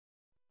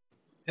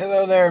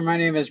Hello there, my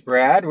name is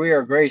Brad. We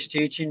are Grace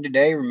Teaching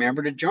today.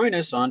 Remember to join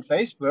us on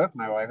Facebook.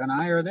 My wife and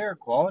I are there.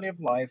 Quality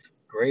of Life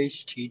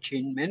Grace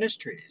Teaching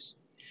Ministries.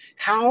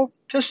 How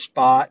to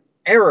spot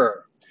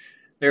error.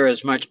 There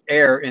is much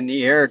air in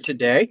the air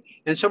today.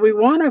 And so we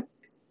want to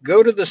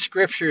go to the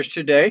scriptures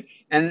today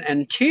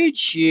and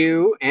teach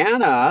you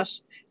and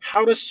us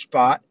how to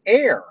spot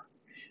air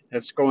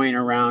that's going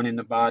around in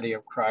the body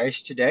of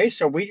Christ today.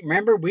 So we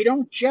remember we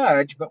don't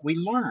judge, but we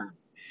learn.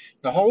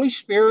 The Holy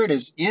Spirit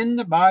is in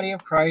the body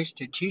of Christ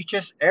to teach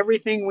us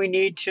everything we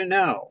need to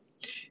know.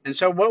 And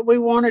so, what we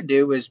want to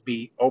do is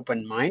be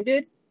open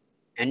minded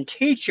and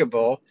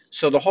teachable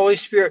so the Holy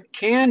Spirit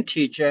can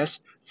teach us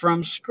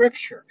from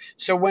Scripture.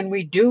 So, when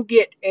we do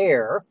get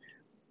error,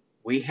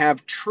 we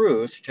have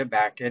truth to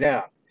back it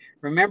up.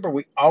 Remember,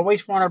 we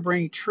always want to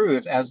bring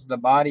truth as the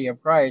body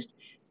of Christ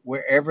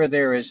wherever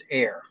there is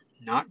error,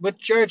 not with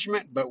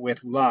judgment, but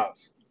with love.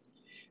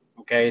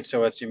 Okay,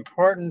 so it's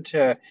important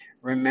to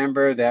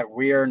remember that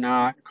we are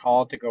not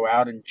called to go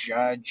out and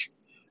judge,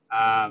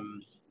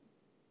 um,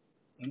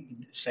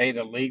 say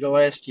the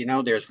legalist.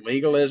 There's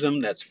legalism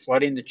that's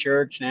flooding the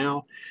church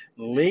now.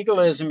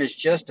 Legalism is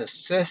just a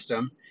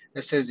system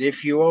that says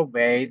if you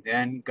obey,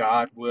 then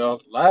God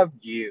will love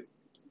you.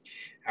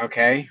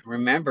 Okay,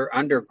 remember,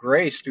 under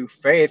grace through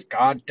faith,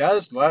 God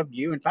does love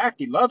you. In fact,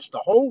 He loves the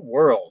whole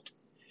world,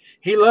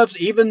 He loves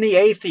even the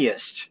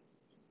atheist.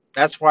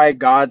 That's why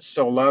God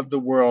so loved the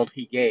world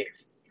He gave.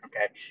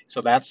 Okay,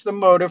 so that's the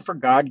motive for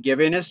God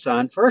giving His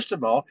Son. First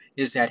of all,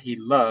 is that He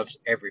loves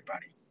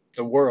everybody,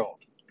 the world.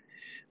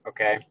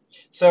 Okay,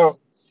 so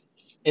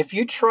if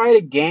you try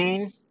to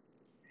gain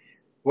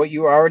what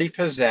you already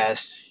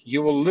possess,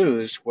 you will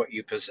lose what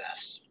you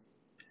possess.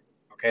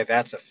 Okay,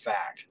 that's a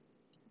fact.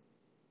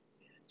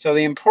 So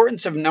the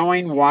importance of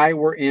knowing why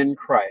we're in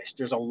Christ.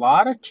 There's a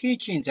lot of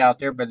teachings out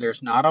there, but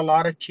there's not a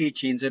lot of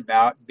teachings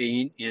about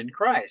being in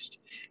Christ.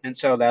 And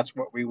so that's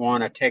what we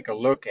want to take a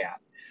look at.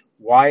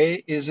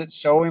 Why is it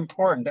so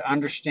important to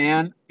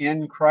understand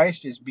in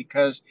Christ is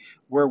because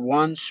we're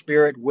one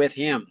spirit with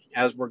Him,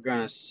 as we're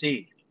going to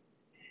see.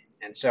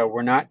 And so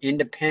we're not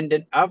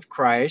independent of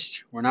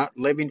Christ. We're not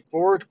living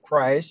for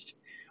Christ.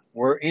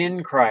 We're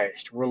in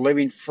Christ. We're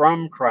living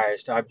from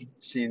Christ. I've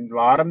seen a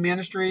lot of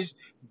ministries,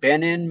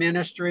 been in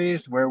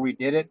ministries where we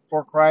did it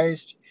for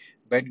Christ,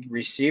 but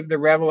received the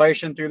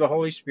revelation through the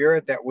Holy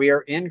Spirit that we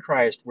are in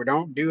Christ. We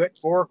don't do it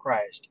for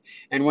Christ.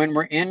 And when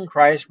we're in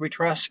Christ, we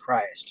trust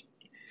Christ.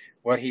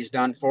 What He's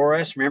done for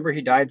us. Remember,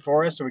 He died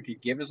for us so He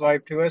could give His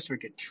life to us, so He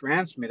could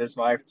transmit His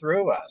life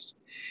through us.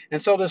 And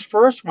so this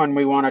first one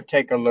we want to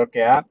take a look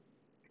at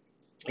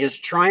is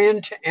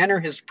trying to enter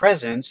His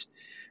presence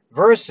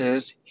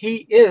versus He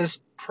is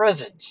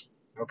present.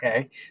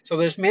 Okay, so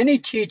there's many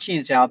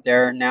teachings out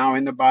there now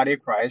in the body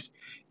of Christ,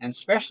 and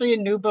especially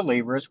in new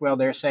believers. Well,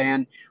 they're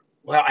saying,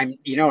 well,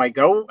 I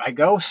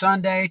go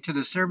Sunday to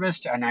the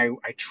service and I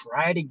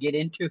try to get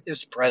into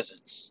His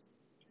presence.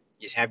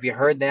 Have you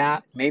heard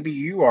that? Maybe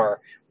you are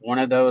one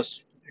of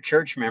those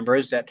church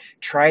members that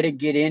try to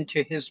get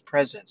into His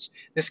presence.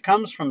 This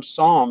comes from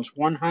Psalms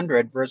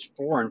 100, verse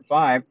 4 and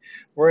 5,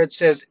 where it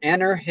says,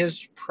 enter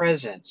His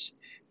presence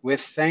with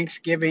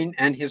thanksgiving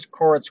and His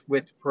courts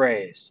with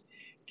praise.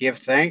 Give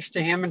thanks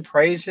to Him and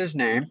praise His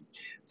name,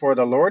 for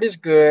the Lord is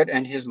good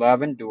and His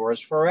love endures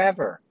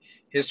forever.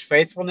 His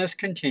faithfulness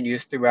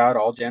continues throughout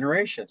all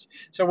generations.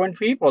 So when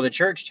people, the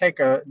church,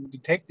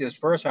 take this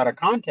verse out of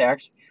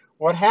context,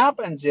 what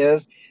happens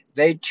is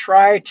they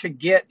try to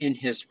get in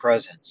His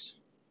presence.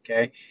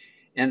 Okay,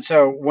 and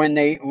so when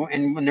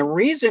the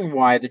reason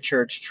why the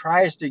church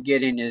tries to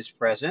get in His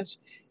presence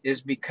is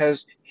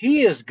because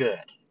He is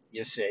good,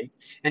 you see,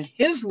 and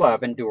His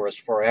love endures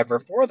forever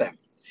for them.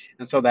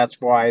 And so that's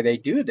why they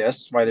do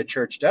this, why the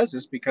church does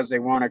this, because they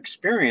want to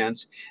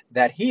experience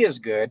that He is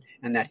good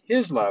and that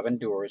His love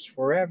endures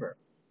forever,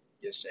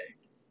 you see.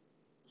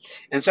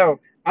 And so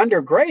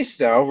under grace,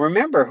 though,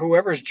 remember,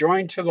 whoever's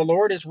joined to the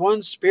Lord is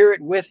one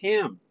spirit with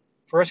Him.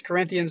 1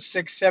 Corinthians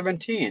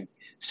 6:17.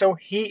 So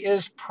He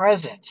is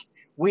present.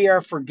 We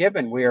are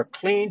forgiven. We are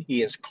clean.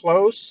 He is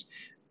close.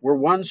 We're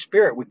one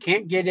spirit. We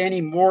can't get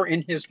any more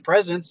in His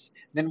presence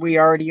than we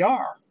already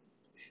are.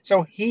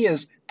 So He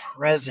is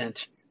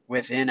present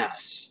within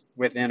us,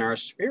 within our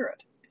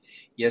spirit,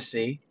 you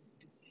see.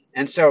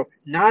 And so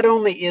not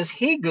only is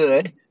He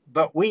good,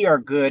 but we are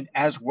good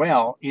as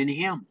well in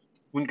Him.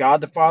 When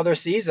God the Father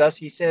sees us,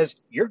 He says,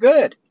 you're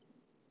good.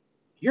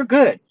 You're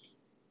good.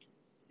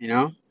 You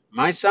know,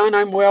 my son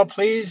I'm well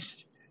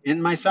pleased.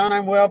 In my son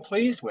I'm well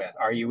pleased with.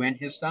 Are you in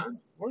His Son?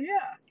 Well,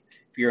 yeah.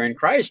 If you're in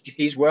Christ,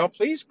 He's well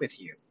pleased with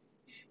you.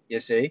 You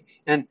see?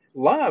 And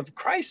love,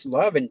 Christ's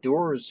love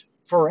endures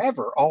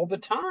forever, all the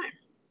time,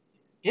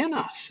 in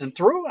us and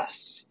through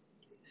us.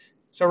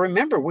 So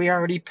remember, we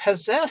already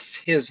possess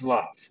His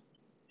love.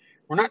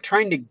 We're not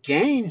trying to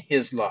gain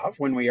His love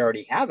when we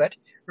already have it.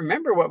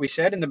 Remember what we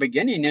said in the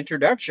beginning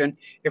introduction.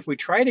 If we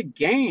try to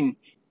gain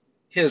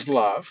His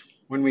love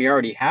when we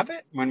already have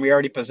it, when we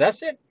already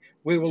possess it,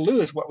 we will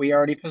lose what we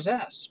already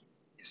possess,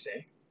 you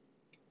see.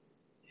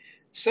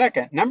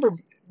 Second,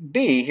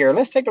 B here,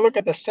 let's take a look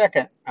at the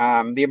second,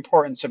 the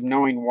importance of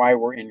knowing why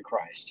we're in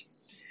Christ.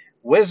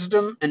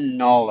 Wisdom and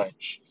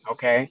knowledge.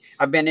 Okay,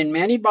 I've been in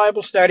many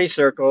Bible study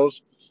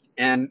circles,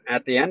 and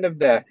at the end of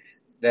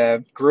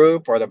the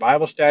group or the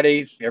Bible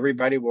study,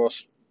 everybody will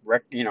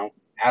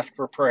ask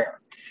for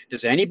prayer.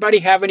 Does anybody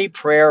have any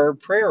prayer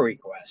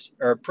requests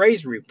or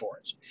praise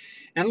reports?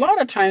 And a lot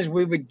of times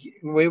we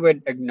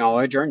would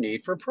acknowledge our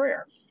need for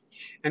prayer.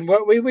 And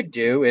what we would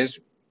do is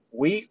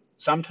we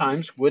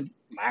sometimes would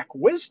lack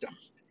wisdom.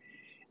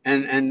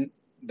 And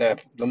the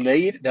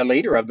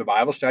leader of the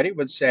Bible study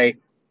would say,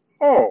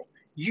 "Oh,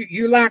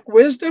 you lack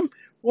wisdom?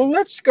 Well,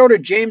 let's go to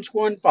James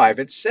 1:5.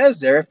 It says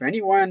there, if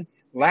anyone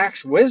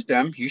lacks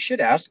wisdom, you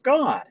should ask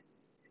God,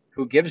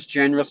 who gives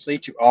generously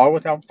to all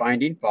without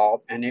finding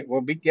fault, and it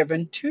will be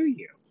given to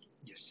you."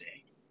 You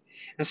see.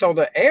 And so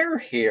the error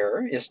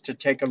here is to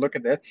take a look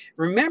at this.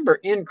 Remember,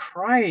 in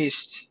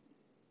Christ,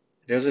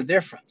 there's a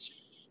difference.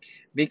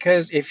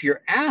 Because if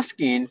you're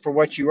asking for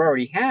what you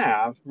already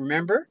have,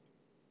 remember,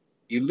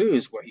 you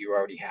lose what you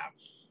already have.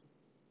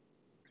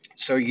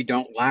 So you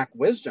don't lack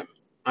wisdom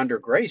under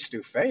grace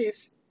through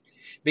faith.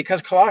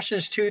 Because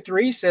Colossians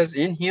 2:3 says,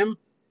 "In him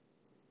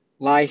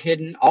lie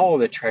hidden all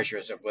the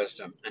treasures of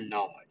wisdom and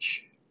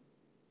knowledge."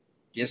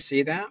 You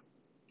see that?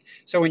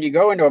 So when you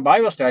go into a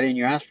Bible study and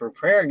you ask for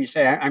prayer and you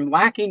say, "I'm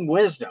lacking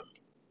wisdom.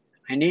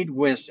 I need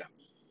wisdom."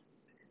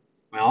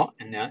 Well,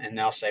 and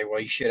they'll say, "Well,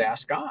 you should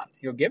ask God.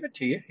 He'll give it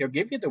to you. He'll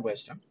give you the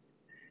wisdom."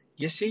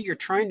 You see, you're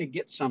trying to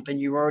get something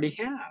you already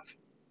have.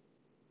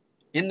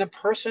 In the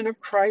person of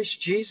Christ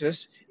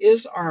Jesus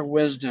is our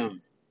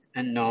wisdom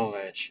and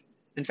knowledge.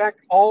 In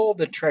fact, all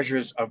the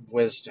treasures of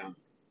wisdom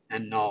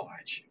and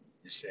knowledge.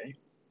 You see?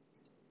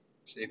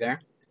 See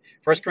there?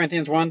 1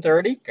 Corinthians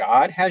 1:30,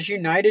 God has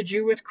united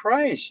you with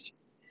Christ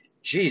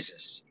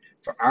Jesus.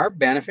 For our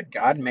benefit,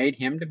 God made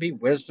him to be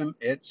wisdom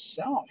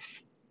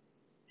itself.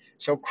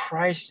 So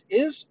Christ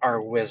is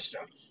our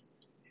wisdom.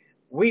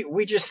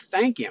 We just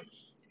thank him.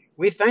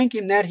 We thank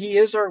him that he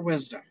is our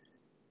wisdom.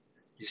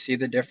 You see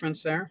the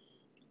difference there?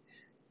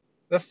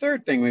 The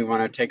third thing we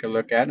want to take a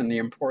look at, and the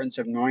importance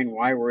of knowing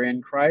why we're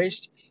in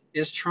Christ,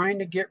 is trying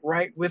to get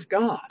right with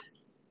God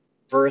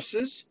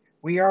versus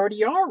we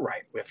already are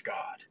right with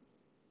God.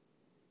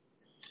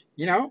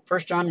 You know,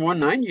 1 John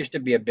 1:9 used to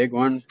be a big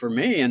one for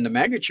me in the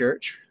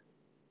megachurch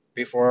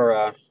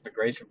before the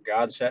grace of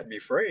God set me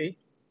free.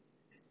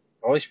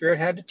 The Holy Spirit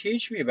had to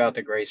teach me about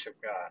the grace of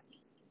God.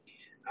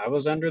 I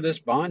was under this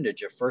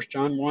bondage of 1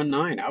 John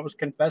 1:9. I was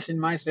confessing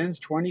my sins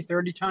 20,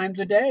 30 times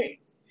a day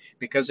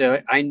because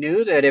I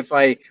knew that if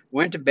I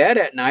went to bed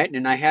at night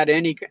and I had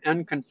any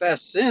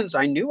unconfessed sins,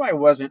 I knew I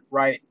wasn't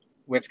right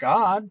with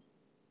God.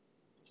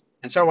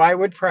 And so I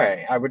would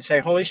pray. I would say,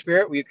 "Holy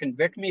Spirit, will you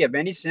convict me of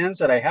any sins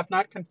that I have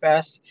not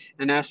confessed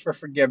and ask for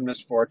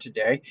forgiveness for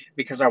today,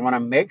 because I want to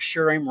make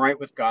sure I'm right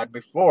with God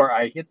before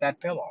I hit that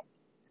pillow."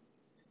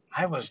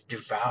 I was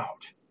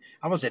devout.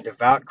 I was a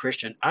devout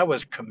Christian. I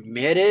was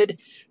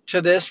committed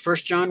to this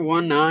 1 John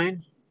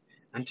 1:9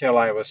 until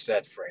I was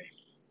set free.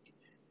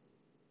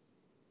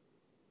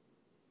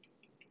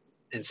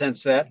 And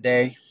since that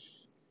day,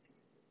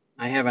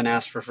 I haven't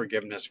asked for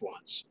forgiveness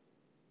once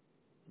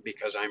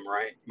because I'm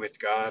right with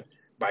God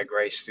by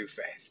grace through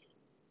faith.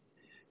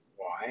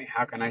 Why?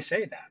 How can I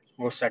say that?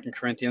 Well, 2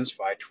 Corinthians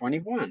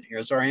 5:21.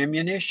 Here's our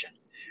ammunition.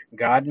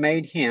 God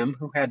made him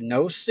who had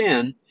no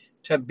sin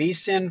to be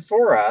sin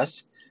for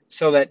us,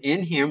 so that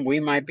in him we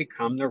might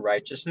become the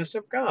righteousness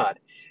of God.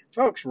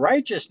 Folks,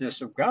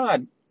 righteousness of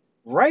God,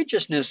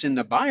 righteousness in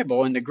the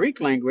Bible, in the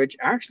Greek language,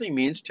 actually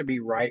means to be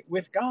right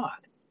with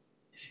God,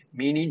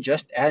 meaning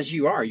just as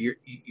you are. You're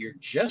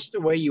just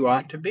the way you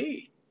ought to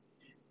be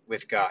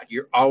with God.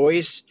 You're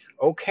always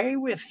okay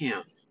with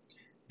him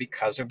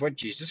because of what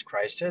Jesus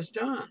Christ has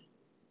done.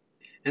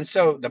 And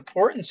so the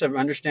importance of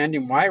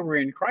understanding why we're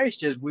in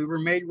Christ is we were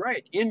made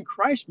right. In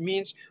Christ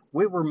means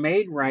we were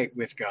made right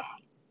with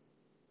God.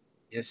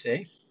 You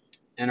see?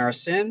 And our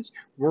sins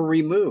were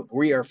removed.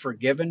 We are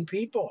forgiven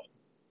people.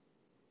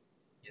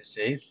 You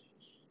see?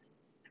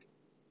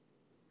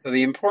 So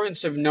the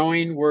importance of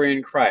knowing we're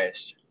in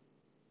Christ.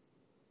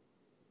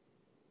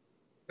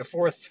 The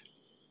fourth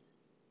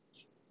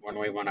one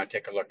we want to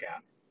take a look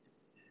at.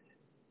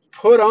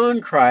 Put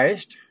on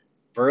Christ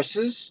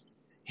versus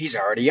he's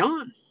already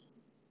on.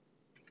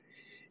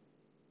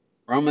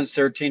 Romans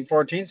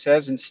 13:14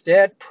 says,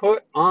 "Instead,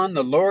 put on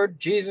the Lord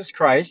Jesus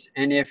Christ,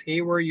 and if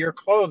he were your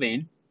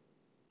clothing,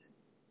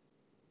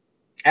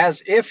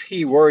 as if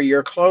he were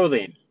your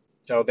clothing."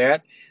 So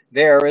that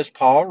there is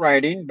Paul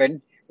writing, but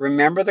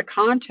remember the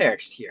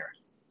context here.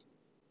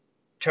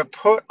 To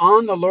put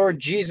on the Lord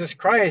Jesus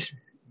Christ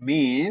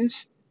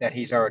means that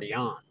he's already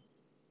on.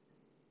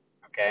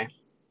 Okay?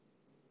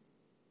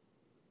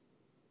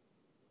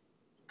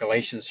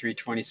 Galatians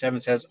 3:27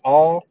 says,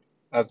 "All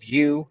of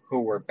you who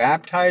were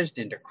baptized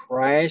into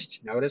Christ,"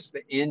 notice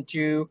the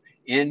into,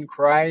 in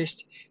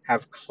Christ,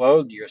 "have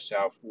clothed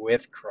yourself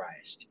with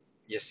Christ."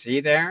 You see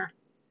there?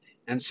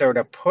 And so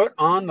to put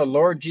on the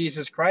Lord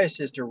Jesus Christ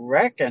is to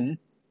reckon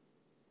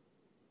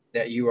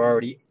that you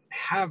already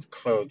have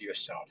clothed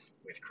yourself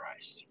with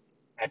Christ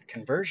at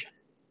conversion.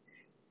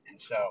 And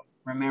so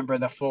remember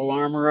the full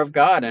armor of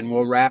God, and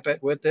we'll wrap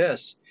it with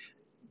this.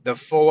 The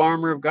full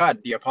armor of God.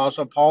 The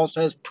Apostle Paul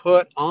says,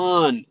 put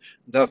on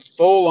the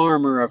full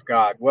armor of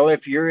God. Well,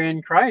 if you're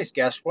in Christ,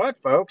 guess what,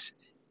 folks?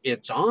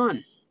 It's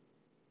on.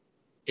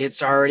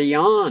 It's already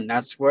on.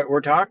 That's what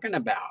we're talking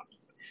about.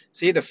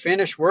 See, the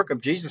finished work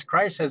of Jesus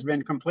Christ has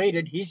been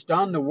completed. He's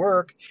done the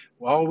work.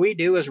 All we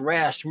do is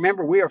rest.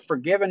 Remember, we are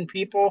forgiven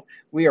people.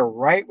 We are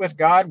right with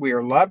God. We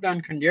are loved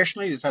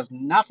unconditionally. This has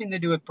nothing to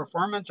do with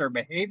performance or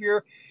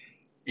behavior.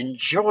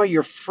 Enjoy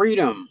your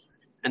freedom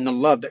and the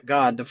love that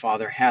God the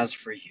Father has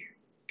for you.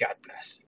 God bless.